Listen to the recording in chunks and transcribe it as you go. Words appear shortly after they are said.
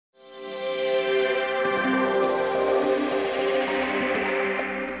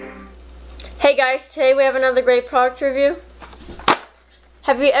Hey guys, today we have another great product review.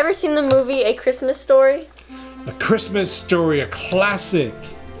 Have you ever seen the movie A Christmas Story? A Christmas Story, a classic.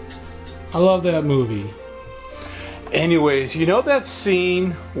 I love that movie. Anyways, you know that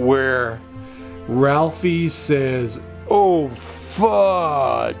scene where Ralphie says, "Oh,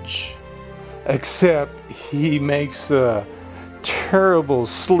 fudge," except he makes a terrible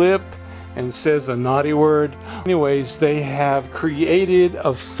slip and says a naughty word. Anyways, they have created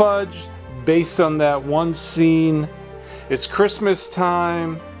a fudge based on that one scene. It's Christmas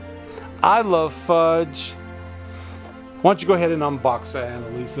time. I love fudge. Why don't you go ahead and unbox that,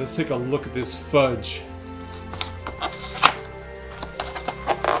 Annalise? Let's take a look at this fudge.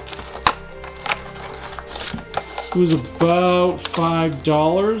 It was about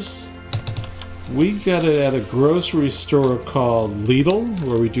 $5. We got it at a grocery store called Lidl,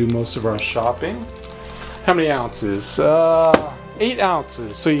 where we do most of our shopping. How many ounces? 8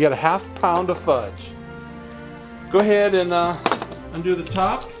 ounces. So you got a half pound of fudge. Go ahead and undo the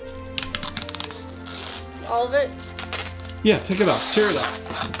top. All of it? Yeah, take it off. Tear it off.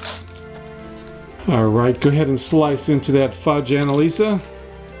 Alright, go ahead and slice into that fudge, Annalisa.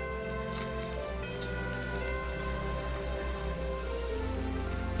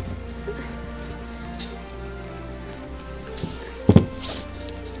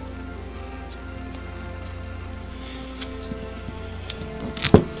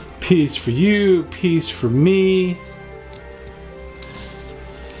 Piece for you, piece for me,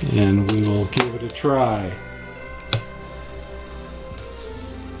 and we will give it a try.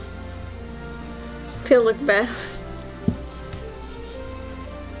 It's gonna look bad.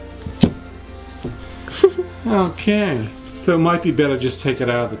 Okay, so it might be better just take it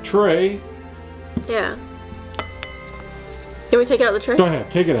out of the tray. Yeah. Can we take it out of the tray? Go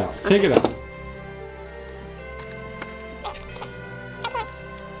ahead, take it out. Okay. Take it out.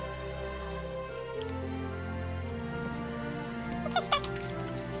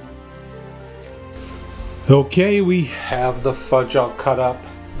 Okay, we have the fudge all cut up,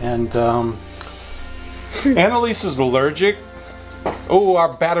 and Annalise is allergic. Oh,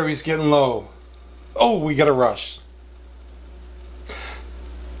 our battery's getting low. Oh, we gotta rush.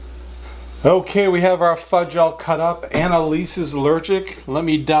 Okay, we have our fudge all cut up. Annalise is allergic. Let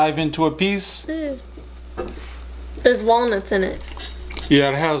me dive into a piece. There's walnuts in it.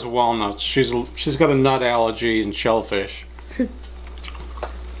 Yeah, it has walnuts. She's got a nut allergy and shellfish.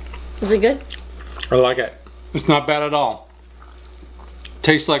 Is it good? I like it. It's not bad at all.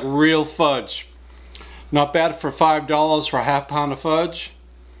 Tastes like real fudge. Not bad for $5 for a half pound of fudge.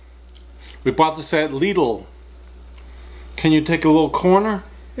 We bought this at Lidl. Can you take a little corner?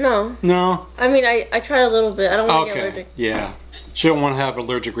 No. No? I mean, I tried a little bit. I don't want to get allergic. Yeah. She don't want to have an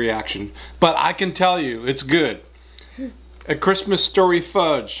allergic reaction. But I can tell you, it's good. A Christmas Story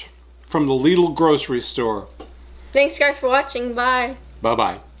fudge from the Lidl grocery store. Thanks guys for watching. Bye.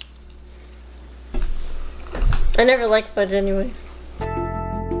 Bye-bye. I never liked fudge anyway.